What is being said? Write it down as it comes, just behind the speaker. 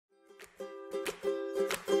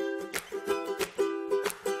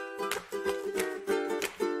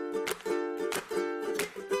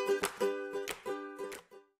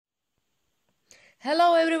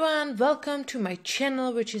Hello everyone, welcome to my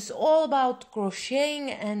channel which is all about crocheting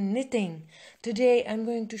and knitting. Today I'm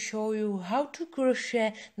going to show you how to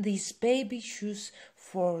crochet these baby shoes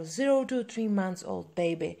for 0 to 3 months old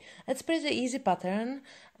baby. It's pretty easy pattern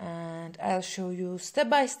and I'll show you step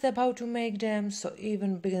by step how to make them so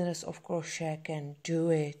even beginners of crochet can do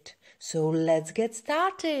it. So let's get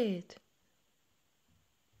started.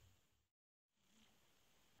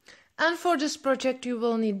 And for this project you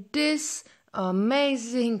will need this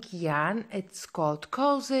amazing yarn. It's called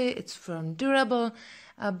Cozy. It's from Durable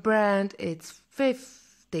brand. It's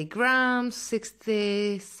 50 grams,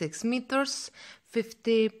 66 meters,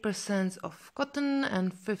 50% of cotton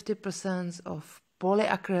and 50% of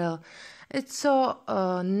polyacryl. It's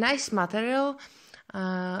a nice material.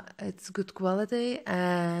 It's good quality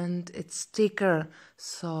and it's thicker,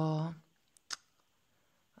 so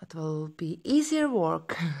it will be easier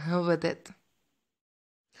work with it.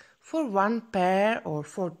 For one pair or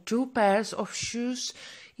for 2 pairs of shoes,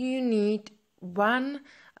 you need one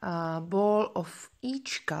ball of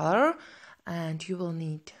each color, and you will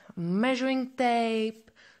need measuring tape,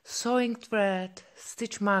 sewing thread,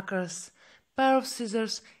 stitch markers, pair of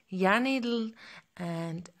scissors, yarn needle,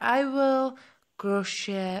 and I will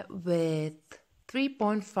crochet with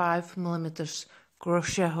 3.5 millimeters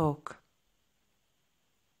crochet hook.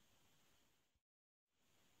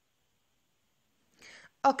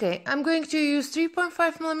 Okay, I'm going to use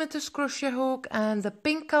 3.5 millimeters crochet hook and the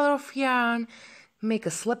pink color of yarn. Make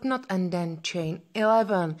a slip knot and then chain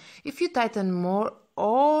 11. If you tighten more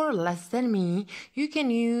or less than me, you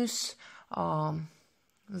can use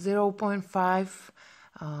 0.5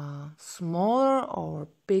 smaller or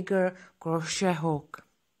bigger crochet hook.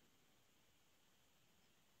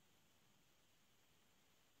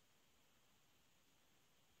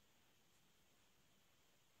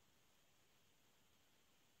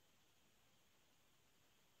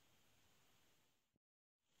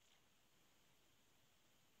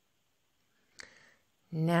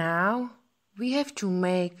 Now we have to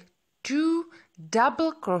make 2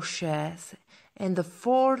 double crochets in the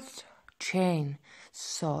 4th chain.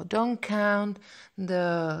 So don't count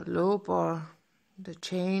the loop or the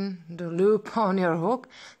chain, the loop on your hook.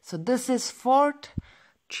 So this is 4th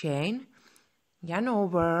chain. Yarn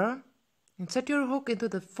over, insert your hook into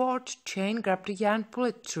the 4th chain, grab the yarn, pull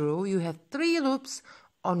it through. You have 3 loops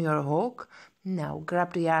on your hook. Now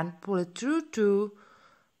grab the yarn, pull it through 2.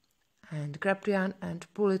 And grab the yarn and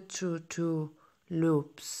pull it through 2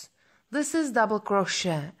 loops. This is double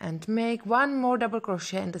crochet, and make 1 more double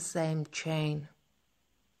crochet in the same chain.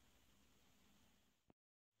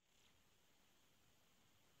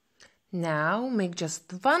 Now make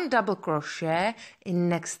just 1 double crochet in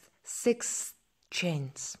next 6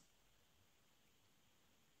 chains.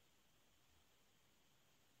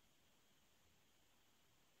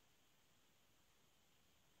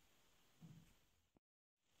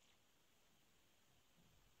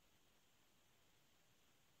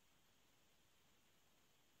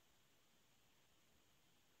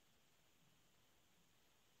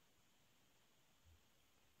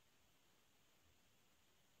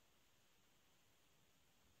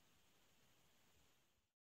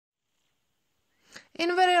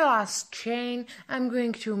 In very last chain, I'm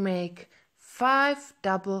going to make 5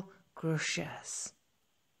 double crochets.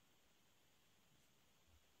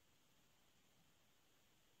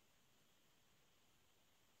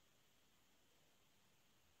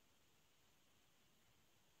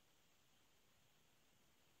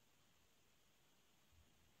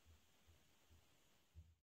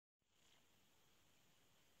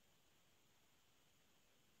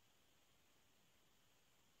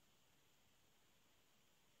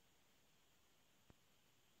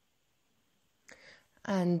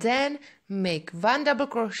 And then make 1 double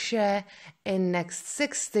crochet in next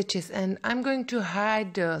 6 stitches, and I'm going to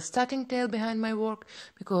hide the starting tail behind my work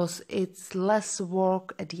because it's less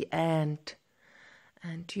work at the end.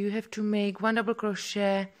 And you have to make 1 double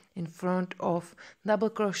crochet in front of double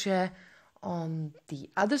crochet on the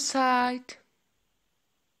other side.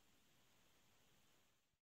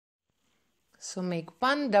 So make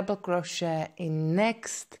 1 double crochet in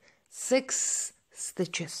next 6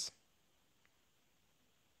 stitches.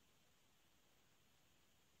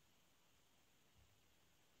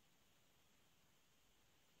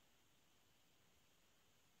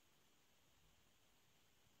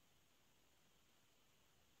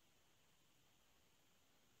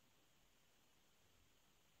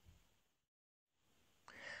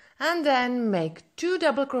 And then make 2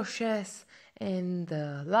 double crochets in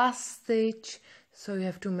the last stitch. So you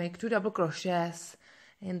have to make 2 double crochets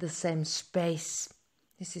in the same space.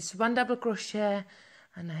 This is 1 double crochet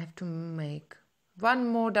and I have to make one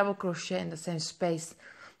more double crochet in the same space.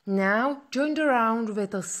 Now join the round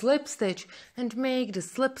with a slip stitch and make the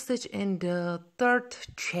slip stitch in the third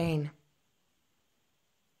chain.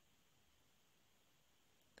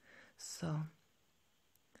 So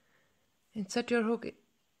insert your hook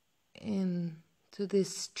into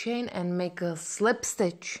this chain and make a slip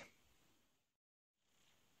stitch.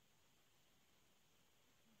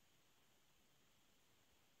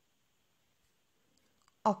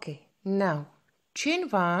 Okay, now chain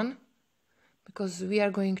 1, because we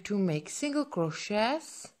are going to make single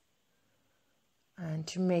crochets, and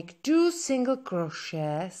to make 2 single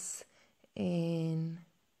crochets in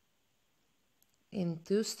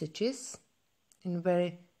 2 stitches, in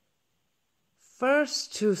very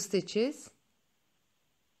first 2 stitches.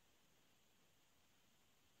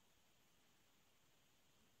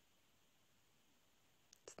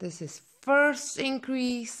 This is first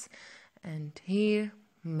increase, and here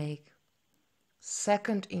make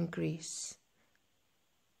second increase.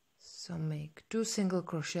 So make 2 single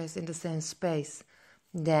crochets in the same space.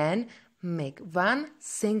 Then make 1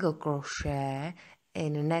 single crochet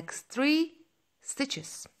in the next 3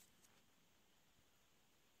 stitches.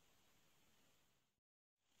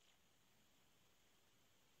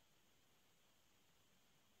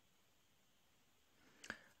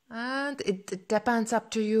 And it depends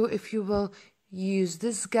up to you if you will use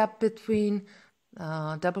this gap between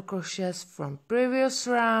double crochets from previous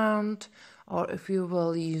round, or if you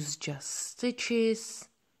will use just stitches.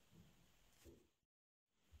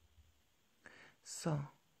 So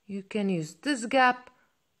you can use this gap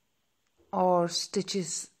or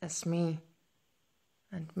stitches as me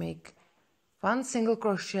and make 1 single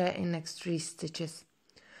crochet in next 3 stitches.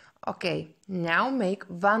 Okay, now make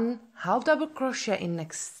 1 half double crochet in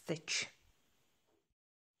next stitch.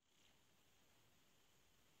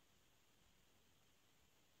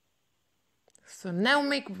 So now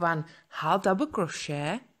make 1 half double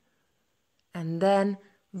crochet and then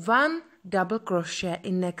 1 double crochet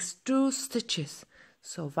in next 2 stitches.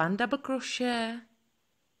 So 1 double crochet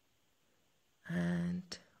and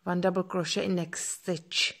 1 double crochet in next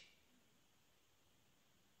stitch.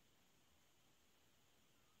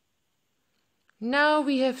 Now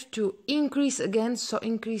we have to increase again, so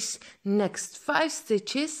increase next 5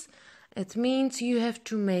 stitches. It means you have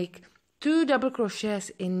to make 2 double crochets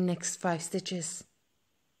in next 5 stitches.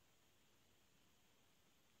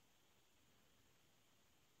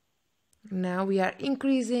 Now we are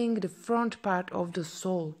increasing the front part of the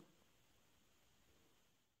sole.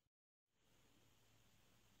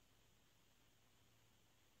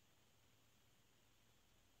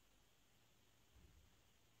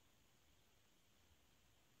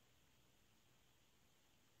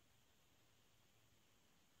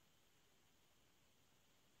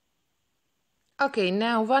 Okay,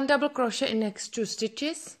 now 1 double crochet in next 2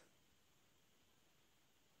 stitches.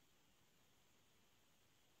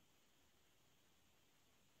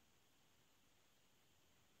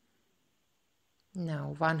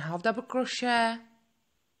 Now 1 half double crochet.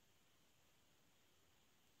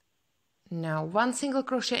 Now 1 single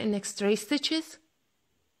crochet in next 3 stitches.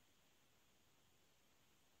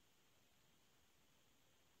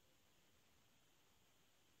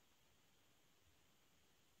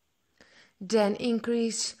 Then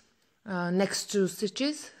increase next 2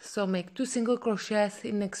 stitches, so make 2 single crochets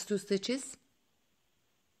in next 2 stitches.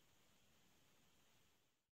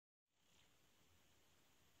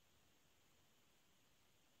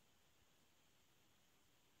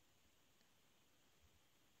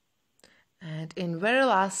 And in very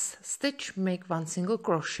last stitch make 1 single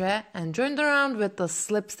crochet and join the round with a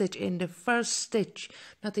slip stitch in the first stitch,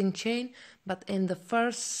 not in chain but in the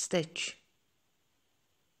first stitch.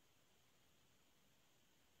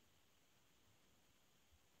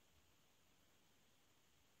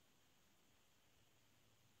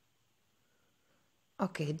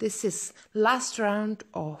 Okay, this is last round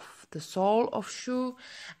of the sole of shoe,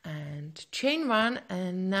 and chain 1,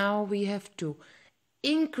 and now we have to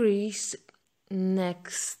increase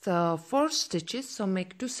next 4 stitches, so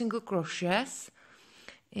make 2 single crochets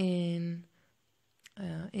in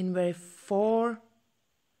very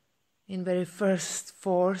first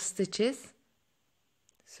 4 stitches.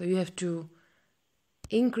 So you have to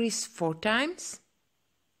increase 4 times.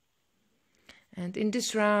 And in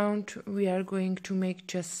this round we are going to make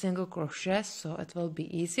just single crochets, so it will be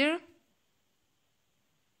easier.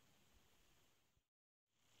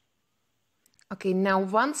 Okay, now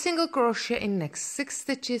 1 single crochet in next 6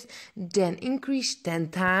 stitches, then increase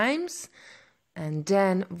 10 times, and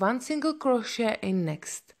then 1 single crochet in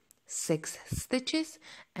next 6 stitches,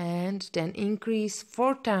 and then increase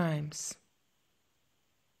 4 times.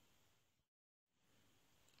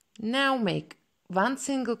 Now make one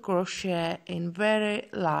single crochet in very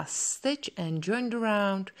last stitch and join the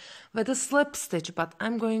round with a slip stitch, but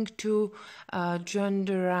I'm going to join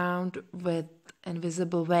the round with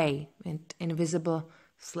invisible way, with invisible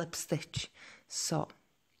slip stitch. So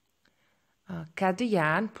cut the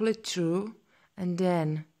yarn, pull it through, and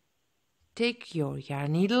then take your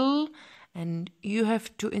yarn needle and you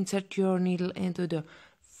have to insert your needle into the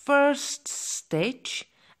first stitch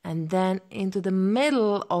and then into the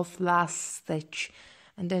middle of last stitch,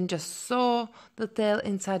 and then just sew the tail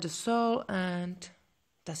inside the sole, and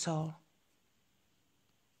that's all.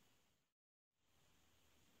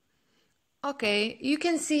 Okay, you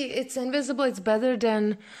can see it's invisible. It's better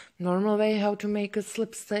than normal way how to make a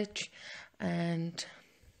slip stitch. And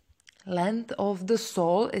length of the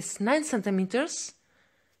sole is 9 centimeters.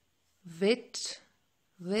 Width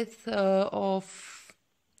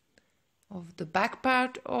of the back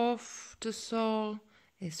part of the sole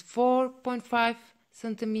is 4.5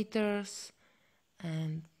 centimeters,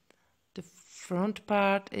 and the front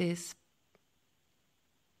part is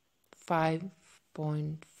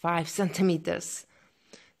 5.5 centimeters.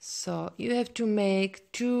 So you have to make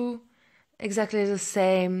two exactly the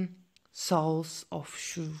same soles of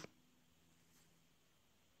shoe.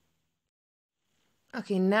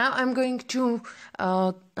 Okay, now I'm going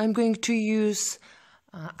to use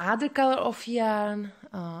other color of yarn.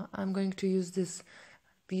 I'm going to use this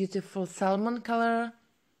beautiful salmon color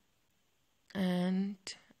and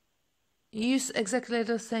use exactly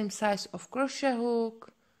the same size of crochet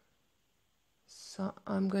hook. So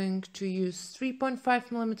I'm going to use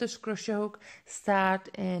 3.5 millimeters crochet hook, start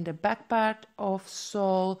in the back part of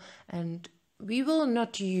sole, and we will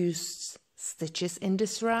not use stitches in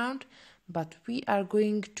this round, but we are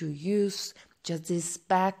going to use just this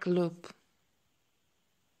back loop.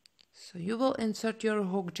 So you will insert your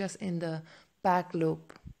hook just in the back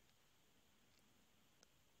loop.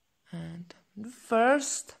 And the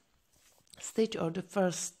first stitch or the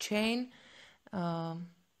first chain,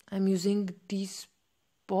 I'm using these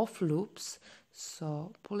both loops.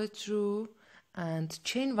 So pull it through and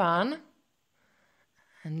chain one.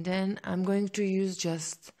 And then I'm going to use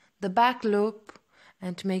just the back loop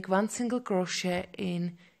and make one single crochet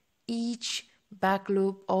in each back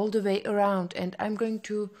loop all the way around. And I'm going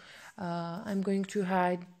to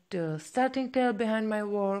hide the starting tail behind my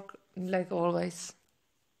work like always.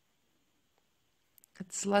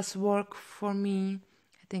 It's less work for me.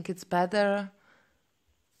 I think it's better.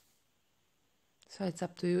 So it's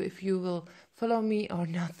up to you if you will follow me or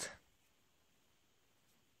not.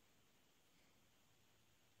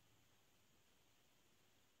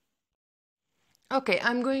 Okay,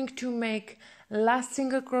 I'm going to make last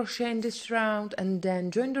single crochet in this round and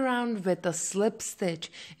then join the round with a slip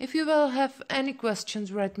stitch. If you will have any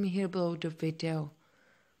questions, write me here below the video.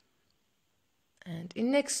 And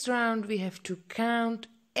in next round we have to count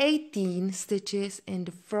 18 stitches in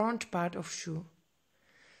the front part of shoe.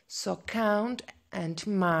 So count and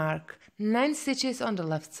mark 9 stitches on the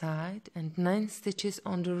left side and 9 stitches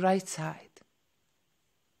on the right side.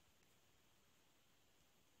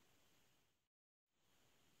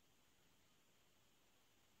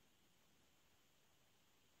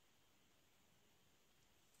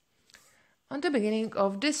 On the beginning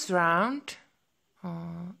of this round,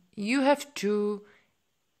 you have to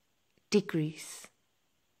decrease.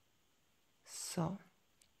 So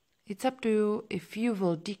it's up to you if you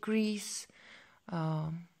will decrease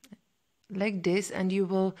like this and you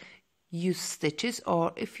will use stitches,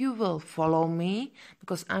 or if you will follow me,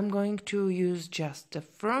 because I'm going to use just the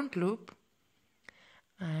front loop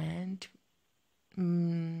and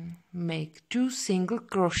make 2 single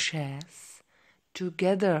crochets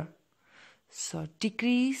together. So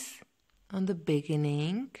decrease on the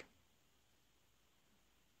beginning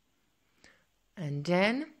and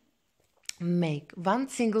then make 1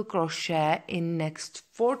 single crochet in next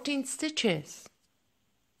 14 stitches.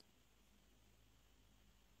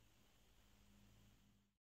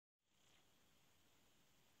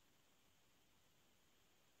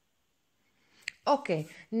 Okay,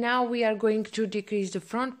 now we are going to decrease the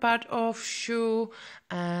front part of shoe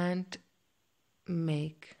and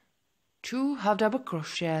make 2 half double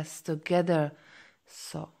crochets together.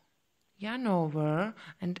 So yarn over,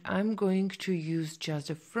 and I'm going to use just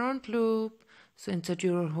the front loop. So insert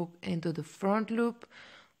your hook into the front loop,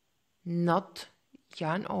 not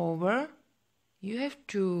yarn over. You have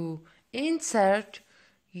to insert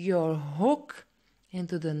your hook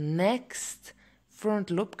into the next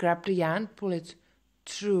front loop, grab the yarn, pull it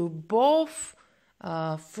through both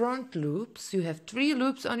front loops. You have 3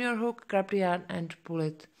 loops on your hook, grab the yarn and pull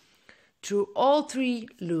it through all 3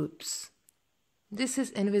 loops. This is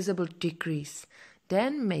invisible decrease.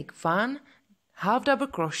 Then make 1 half double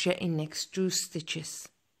crochet in next 2 stitches.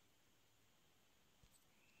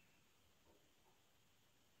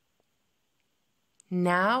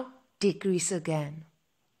 Now decrease again.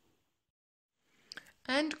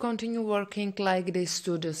 And continue working like this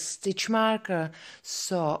to the stitch marker.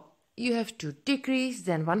 So you have to decrease,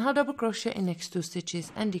 then 1 half double crochet in next 2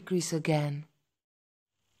 stitches and decrease again.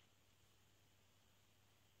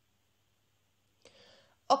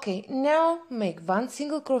 Okay, now make 1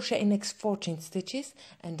 single crochet in next 14 stitches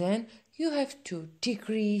and then you have to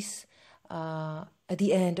decrease at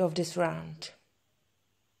the end of this round.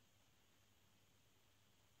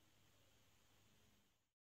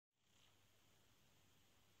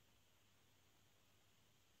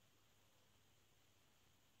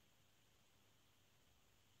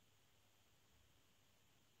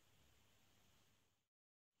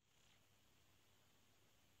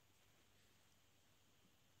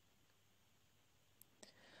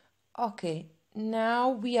 Okay, now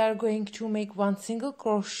we are going to make 1 single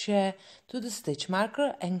crochet to the stitch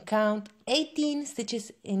marker and count 18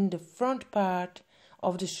 stitches in the front part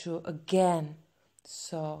of the shoe again.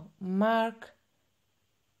 So mark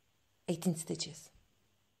 18 stitches.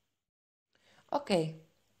 Okay,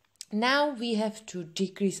 now we have to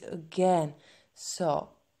decrease again. So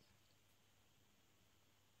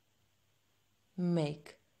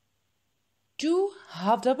make 2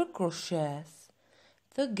 half double crochets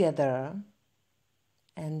together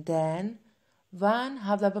and then 1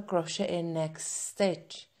 half double crochet in next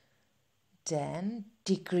stitch, then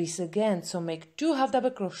decrease again, so make 2 half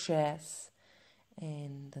double crochets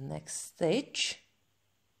in the next stitch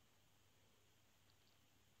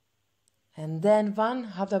and then 1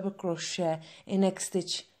 half double crochet in next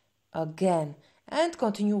stitch again, and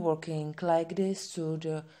continue working like this to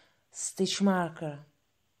the stitch marker.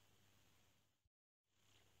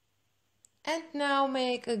 And now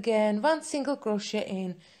make again 1 single crochet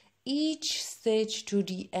in each stitch to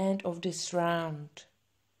the end of this round.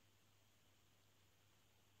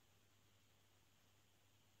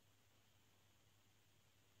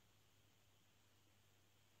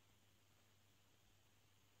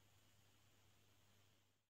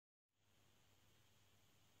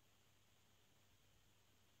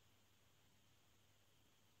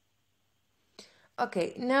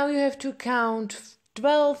 Okay, now you have to count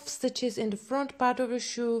 12 stitches in the front part of the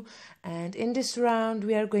shoe, and in this round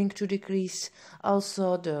we are going to decrease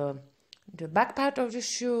also the back part of the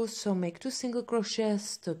shoe, so make 2 single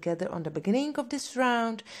crochets together on the beginning of this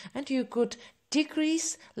round, and you could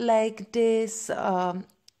decrease like this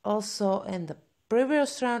also in the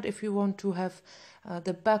previous round if you want to have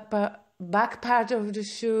the back part of the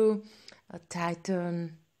shoe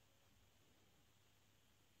tighten.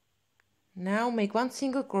 Now make 1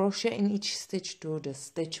 single crochet in each stitch to the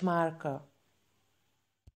stitch marker.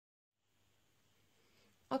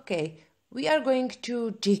 Okay, we are going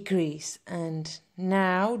to decrease, and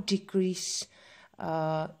now decrease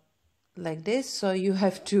like this, so you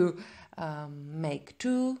have to make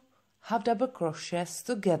 2 half double crochets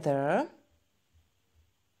together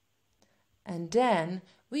and then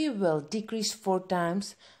we will decrease 4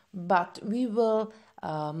 times, but we will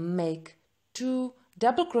make 2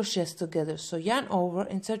 double crochets together. So yarn over,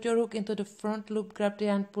 insert your hook into the front loop, grab the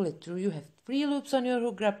yarn, pull it through. You have 3 loops on your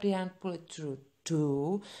hook, grab the yarn, pull it through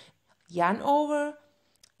 2, yarn over,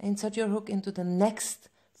 insert your hook into the next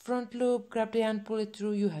front loop, grab the yarn, pull it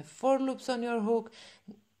through. You have 4 loops on your hook,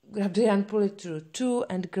 grab the yarn, pull it through 2,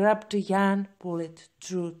 and grab the yarn, pull it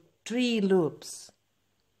through 3 loops.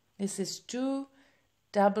 This is 2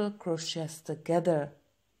 double crochets together,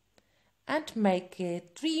 and make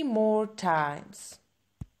it 3 more times.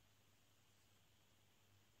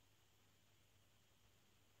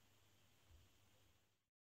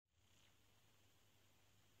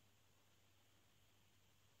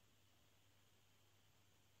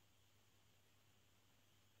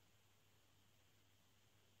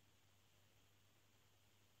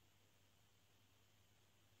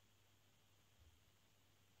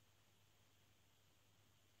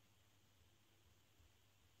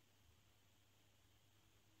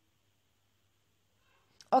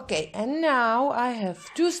 Okay, and now I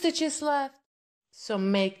have 2 stitches left, so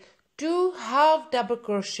make 2 half double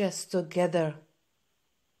crochets together.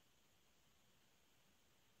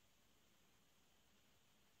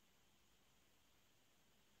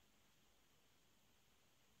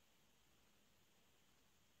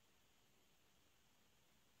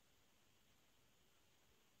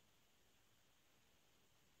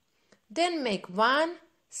 Then make 1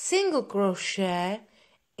 single crochet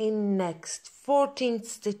in next 14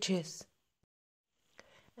 stitches,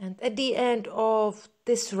 And at the end of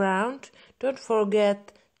this round, don't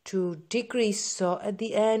forget to decrease. So at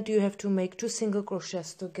the end you have to make 2 single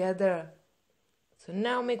crochets together. So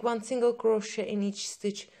now make 1 single crochet in each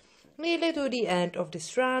stitch nearly to the end of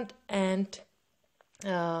this round, and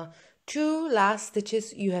 2 last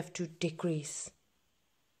stitches you have to decrease.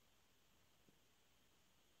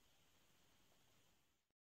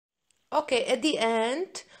 Okay, at the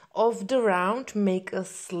end of the round make a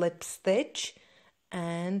slip stitch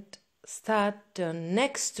and start the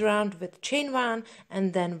next round with chain 1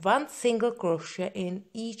 and then 1 single crochet in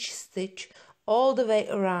each stitch all the way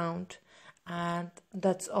around. And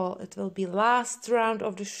that's all. It will be last round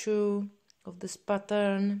of the shoe of this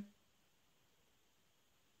pattern.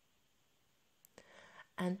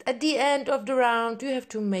 And at the end of the round you have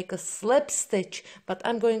to make a slip stitch, but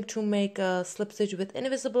I'm going to make a slip stitch with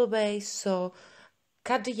invisible base. So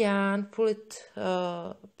cut the yarn, pull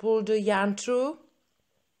the yarn through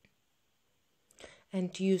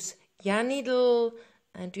and use yarn needle,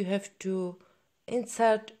 and you have to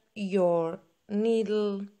insert your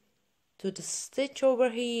needle to the stitch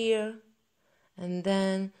over here and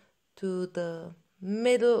then to the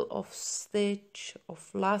middle of stitch of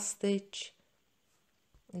last stitch,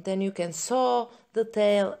 and then you can sew the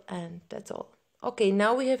tail, and that's all. Okay,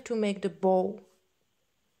 now we have to make the bow.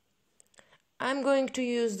 I'm going to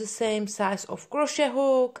use the same size of crochet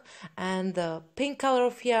hook and the pink color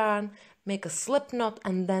of yarn, make a slip knot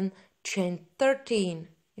and then chain 13.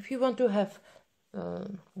 If you want to have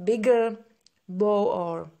bigger bow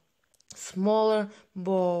or smaller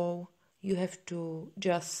bow, you have to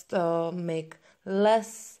just make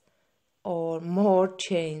less or more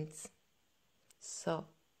chains. So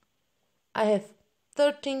I have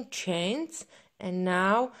 13 chains, and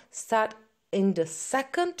now start in the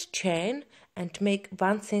second chain and make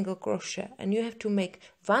 1 single crochet, and you have to make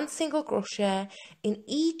 1 single crochet in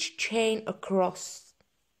each chain across.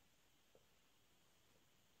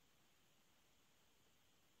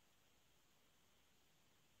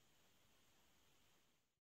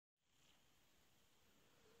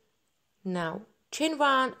 Now chain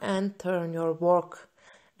 1 and turn your work,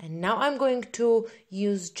 and now I'm going to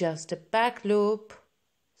use just the back loop.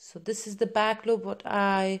 So this is the back loop what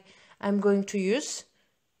I'm going to use,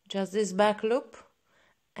 just this back loop,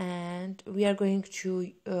 and we are going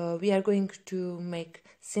to make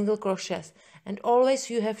single crochets, and always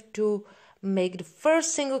you have to make the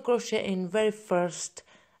first single crochet in very first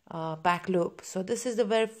back loop. So this is the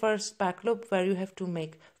very first back loop where you have to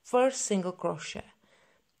make first single crochet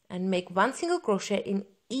and make 1 single crochet in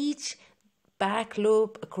each back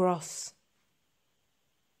loop across.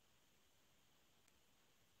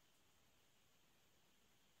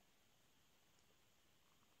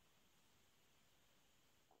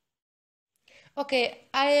 Okay,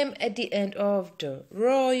 I am at the end of the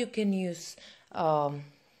row. You can use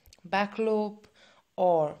back loop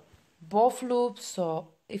or both loops. So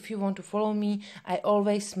if you want to follow me, I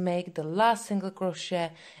always make the last single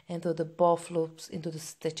crochet into the both loops, into the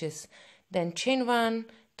stitches, then chain 1,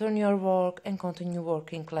 turn your work and continue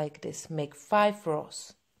working like this. Make 5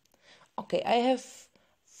 rows. Okay, I have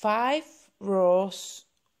 5 rows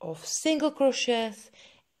of single crochets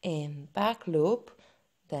in back loop,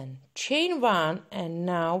 then chain 1, and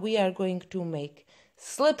now we are going to make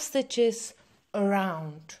slip stitches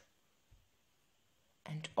around,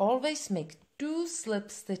 and always make 2 slip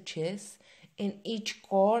stitches in each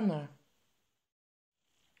corner.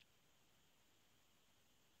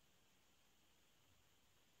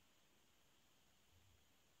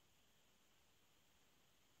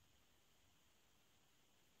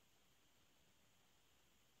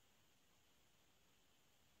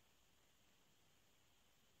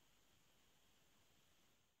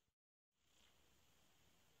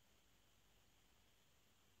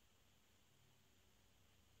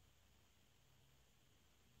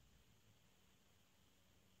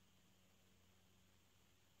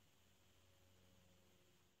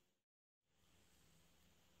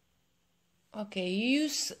 Okay,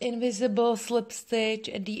 use invisible slip stitch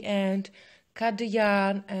at the end, cut the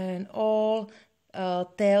yarn, and all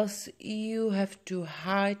tails you have to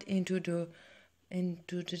hide into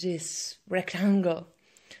this rectangle.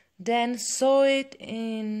 Then sew it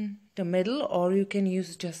in the middle, or you can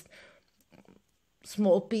use just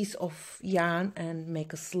small piece of yarn and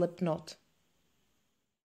make a slip knot.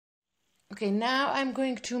 Okay, now I'm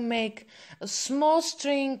going to make a small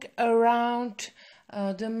string around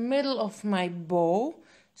the middle of my bow.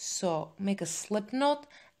 So make a slip knot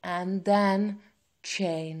and then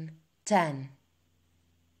chain 10.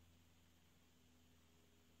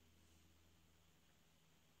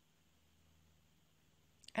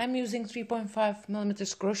 I'm using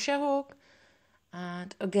 3.5mm crochet hook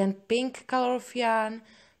and again pink color of yarn.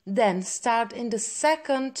 Then start in the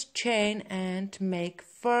second chain and make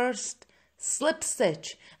first slip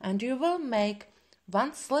stitch, and you will make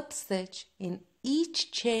one slip stitch in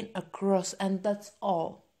each chain across, and that's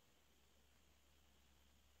all.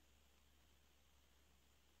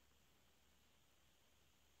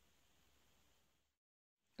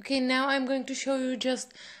 Okay, now I'm going to show you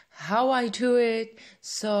just how I do it.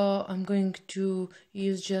 So I'm going to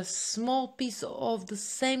use just small piece of the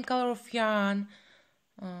same color of yarn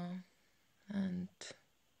and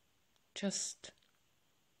just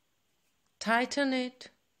tighten it,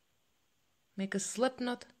 make a slip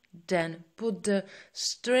knot, then put the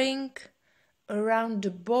string around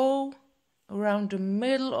the bow, around the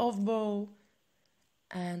middle of bow,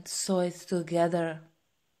 and sew it together.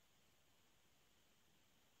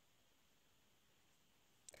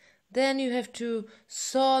 Then you have to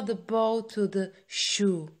sew the bow to the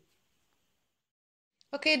shoe.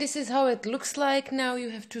 Okay, this is how it looks like. Now you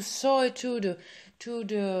have to sew it to the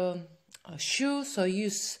shoe. So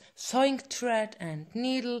use sewing thread and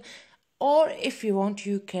needle, or if you want,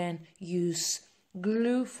 you can use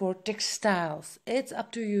glue for textiles. It's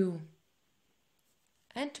up to you.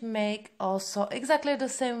 And make also exactly the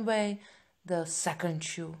same way the second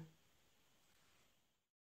shoe.